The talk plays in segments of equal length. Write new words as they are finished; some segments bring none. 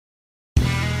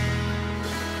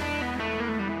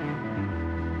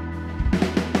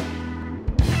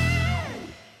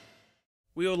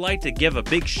We would like to give a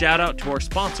big shout out to our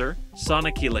sponsor,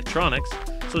 Sonic Electronics,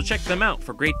 so check them out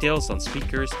for great deals on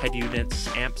speakers, head units,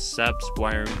 amps, subs,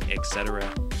 wiring,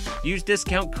 etc. Use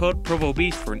discount code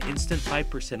PROVOBEAST for an instant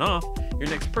 5% off your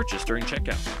next purchase during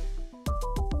checkout.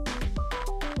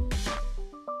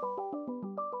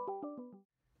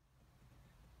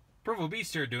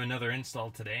 ProVoBeast here to do another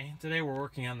install today. Today we're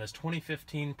working on this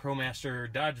 2015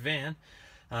 ProMaster Dodge van.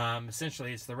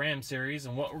 Essentially it's the Ram series,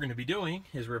 and what we're going to be doing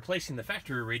is replacing the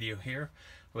factory radio here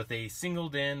with a single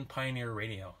DIN Pioneer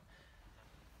radio.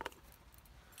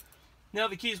 Now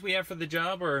the keys we have for the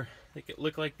job are, they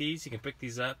look like these. You can pick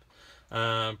these up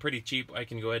pretty cheap. I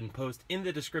can go ahead and post in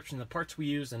the description the parts we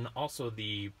use and also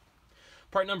the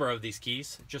part number of these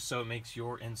keys, just so it makes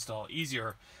your install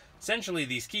easier. Essentially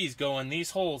these keys go in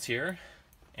these holes here,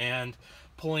 and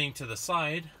pulling to the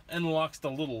side unlocks the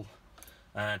little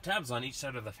tabs on each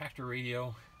side of the factory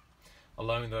radio,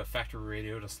 allowing the factory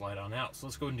radio to slide on out. So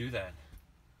let's go and do that.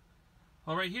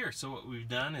 All right, here, so what we've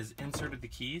done is inserted the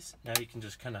keys. Now you can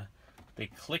just kind of, they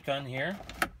click on here,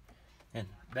 and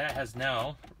that has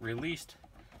now released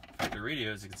the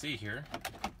radio, as you can see here.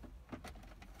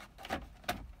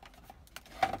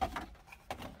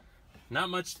 Not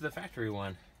much to the factory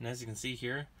one, and as you can see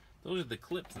here, those are the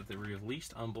clips that they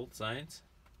released on both sides.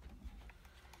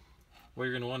 What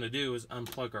you're going to want to do is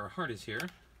unplug our harness here,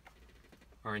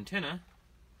 our antenna,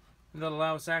 and that'll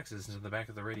allow us access into the back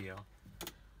of the radio.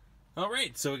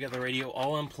 Alright, so we got the radio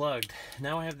all unplugged.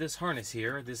 Now I have this harness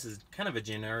here. This is kind of a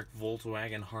generic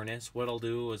Volkswagen harness. What I'll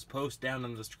do is post down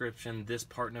in the description this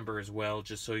part number as well,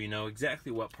 just so you know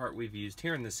exactly what part we've used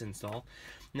here in this install.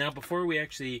 Now before we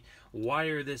actually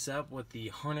wire this up with the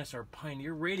harness our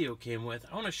Pioneer radio came with,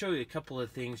 I want to show you a couple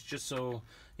of things just so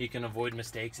you can avoid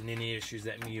mistakes and any issues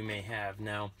that you may have.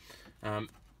 Now,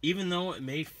 even though it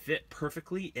may fit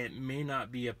perfectly, it may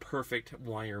not be a perfect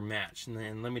wire match,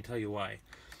 and let me tell you why.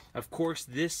 Of course,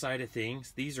 this side of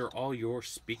things, these are all your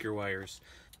speaker wires.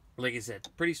 Like I said,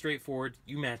 pretty straightforward.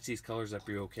 You match these colors up,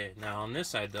 you're okay. Now on this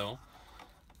side though,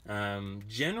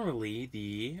 generally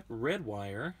the red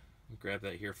wire, I'll grab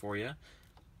that here for you.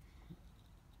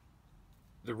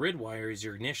 The red wire is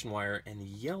your ignition wire, and the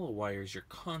yellow wire is your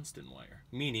constant wire.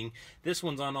 Meaning, this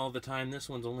one's on all the time, this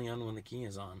one's only on when the key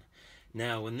is on.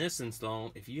 Now, in this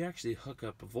install, if you actually hook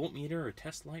up a voltmeter or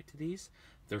test light to these,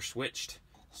 they're switched.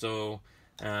 So,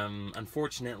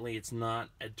 unfortunately, it's not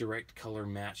a direct color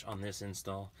match on this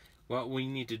install. What we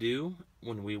need to do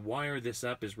when we wire this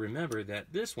up is remember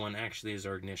that this one actually is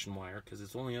our ignition wire, because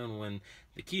it's only on when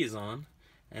the key is on,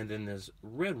 and then this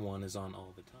red one is on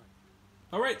all the time.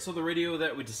 Alright, so the radio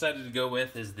that we decided to go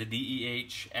with is the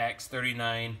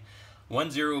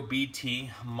DEH-X3910BT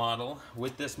model.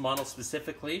 With this model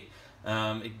specifically,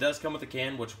 it does come with a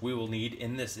can, which we will need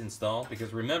in this install,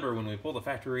 because remember, when we pull the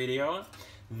factory radio out,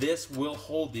 this will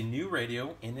hold the new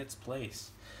radio in its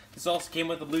place. This also came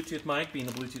with a Bluetooth mic, being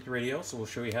a Bluetooth radio, so we'll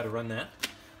show you how to run that.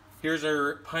 Here's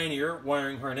our Pioneer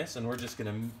wiring harness, and we're just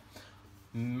going to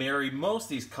marry most of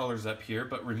these colors up here,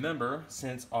 but remember,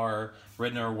 since our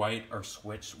red and our white are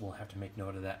switched, we'll have to make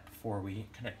note of that before we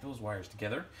connect those wires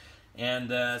together. And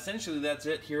essentially that's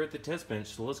it here at the test bench,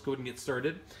 so let's go ahead and get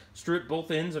started. Strip both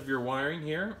ends of your wiring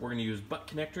here. We're going to use butt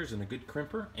connectors and a good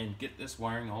crimper and get this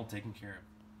wiring all taken care of.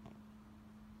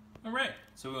 Alright,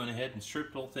 so we went ahead and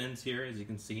stripped both ends here, as you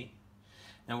can see.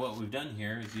 Now what we've done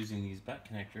here is using these butt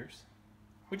connectors,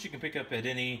 which you can pick up at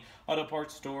any auto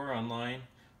parts store, online,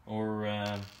 or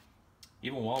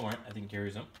even Walmart, I think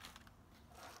carries them.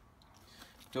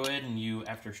 Go ahead and you,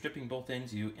 after stripping both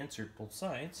ends, you insert both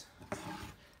sides.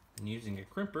 And using a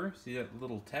crimper, see that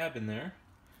little tab in there?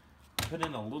 Put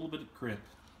in a little bit of crimp.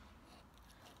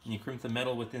 And you crimp the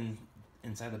metal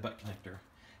inside the butt connector.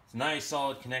 It's a nice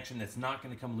solid connection that's not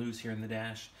going to come loose here in the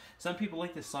dash. Some people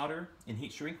like to solder and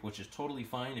heat shrink, which is totally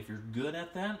fine. If you're good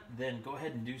at that, then go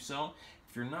ahead and do so.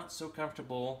 If you're not so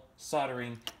comfortable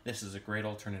soldering, this is a great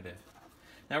alternative.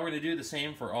 Now we're going to do the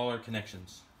same for all our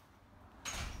connections.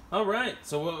 Alright,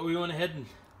 so what we went ahead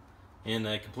and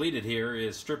completed here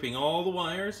is stripping all the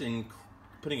wires and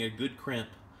putting a good crimp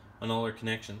on all our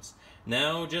connections.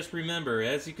 Now just remember,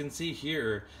 as you can see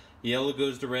here, yellow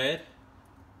goes to red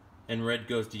and red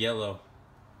goes to yellow,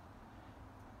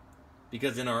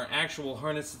 because in our actual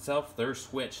harness itself they're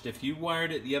switched. If you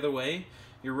wired it the other way,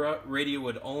 your radio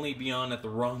would only be on at the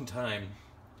wrong time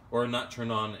or not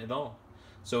turn on at all.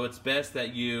 So it's best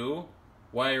that you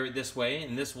wire it this way,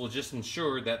 and this will just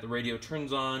ensure that the radio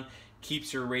turns on,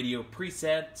 keeps your radio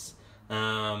presets.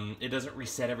 It doesn't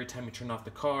reset every time you turn off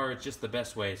the car. It's just the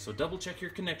best way. So double check your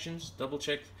connections, double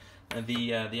check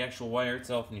the actual wire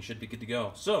itself, and you should be good to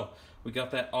go. So we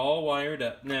got that all wired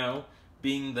up. Now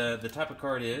being the type of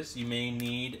car it is, you may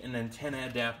need an antenna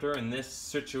adapter. In this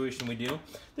situation we do.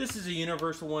 This is a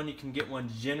universal one. You can get one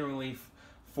generally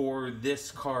for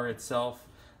this car itself.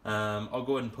 I'll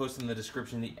go ahead and post in the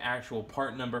description the actual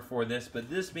part number for this, but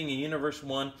this being a universal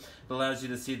one, it allows you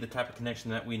to see the type of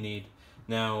connection that we need.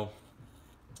 Now,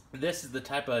 this is the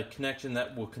type of connection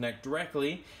that will connect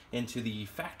directly into the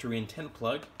factory antenna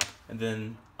plug, and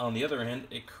then on the other end,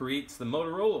 it creates the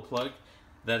Motorola plug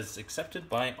that is accepted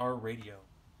by our radio.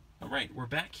 Alright, we're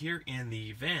back here in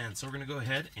the van, so we're going to go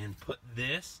ahead and put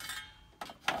this,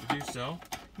 to do so,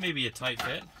 maybe a tight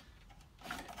fit,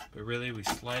 but really we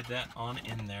slide that on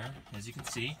in there. As you can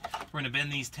see, we're going to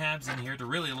bend these tabs in here to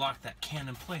really lock that can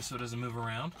in place so it doesn't move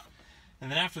around.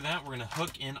 And then after that, we're going to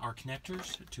hook in our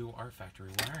connectors to our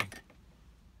factory wiring.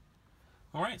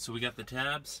 Alright, so we got the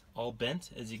tabs all bent,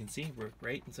 as you can see. We're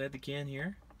right inside the can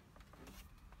here.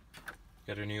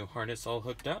 Got our new harness all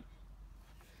hooked up.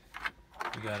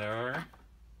 We got our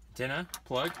antenna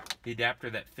plug, the adapter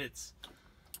that fits.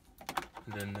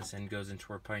 And then this end goes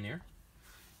into our Pioneer.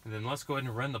 And then let's go ahead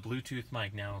and run the Bluetooth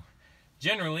mic. Now,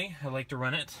 generally, I like to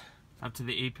run it up to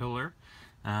the A-pillar,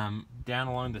 down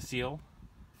along the seal,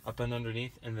 up and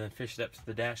underneath, and then fish it up to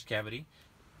the dash cavity.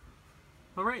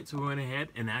 Alright, so we went ahead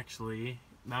and actually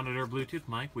mounted our Bluetooth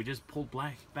mic. We just pulled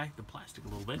back the plastic a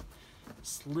little bit,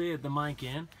 slid the mic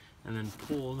in, and then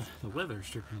pulled the weather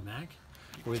stripping back.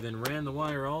 We then ran the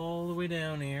wire all the way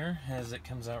down here as it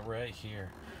comes out right here.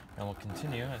 And we'll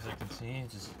continue, as you can see,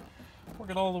 just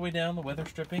work it all the way down the weather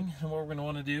stripping. And what we're going to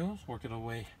want to do is work it all the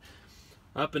way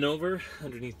up and over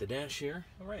underneath the dash here.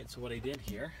 Alright, so what I did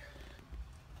here,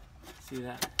 see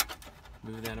that?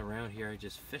 Move that around here. I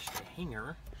just fished the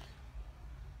hanger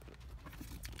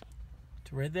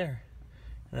to right there.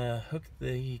 Hook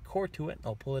the cord to it.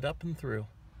 I'll pull it up and through.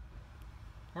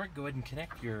 Alright, go ahead and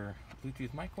connect your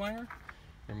Bluetooth mic wire,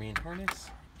 your main harness,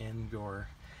 and your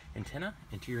antenna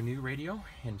into your new radio,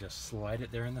 and just slide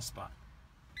it there in the spot.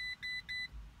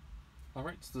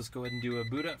 Alright, so let's go ahead and do a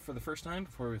boot up for the first time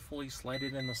before we fully slide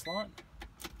it in the slot.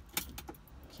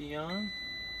 Key on.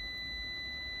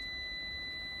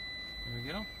 There we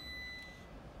go.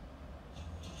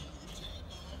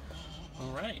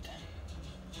 Alright.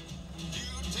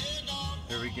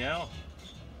 There we go.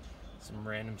 Some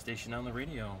random station on the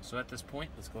radio. So at this point,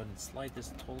 let's go ahead and slide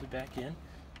this totally back in.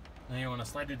 Now you want to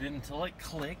slide it in until it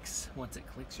clicks. Once it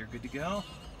clicks, you're good to go.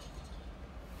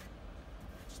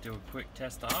 Just do a quick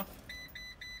test off.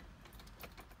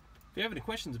 If you have any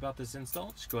questions about this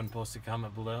install, just go ahead and post a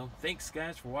comment below. Thanks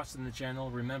guys for watching the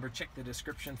channel. Remember, check the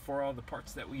description for all the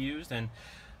parts that we used and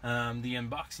the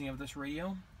unboxing of this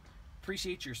radio.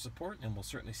 Appreciate your support, and we'll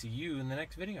certainly see you in the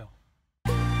next video.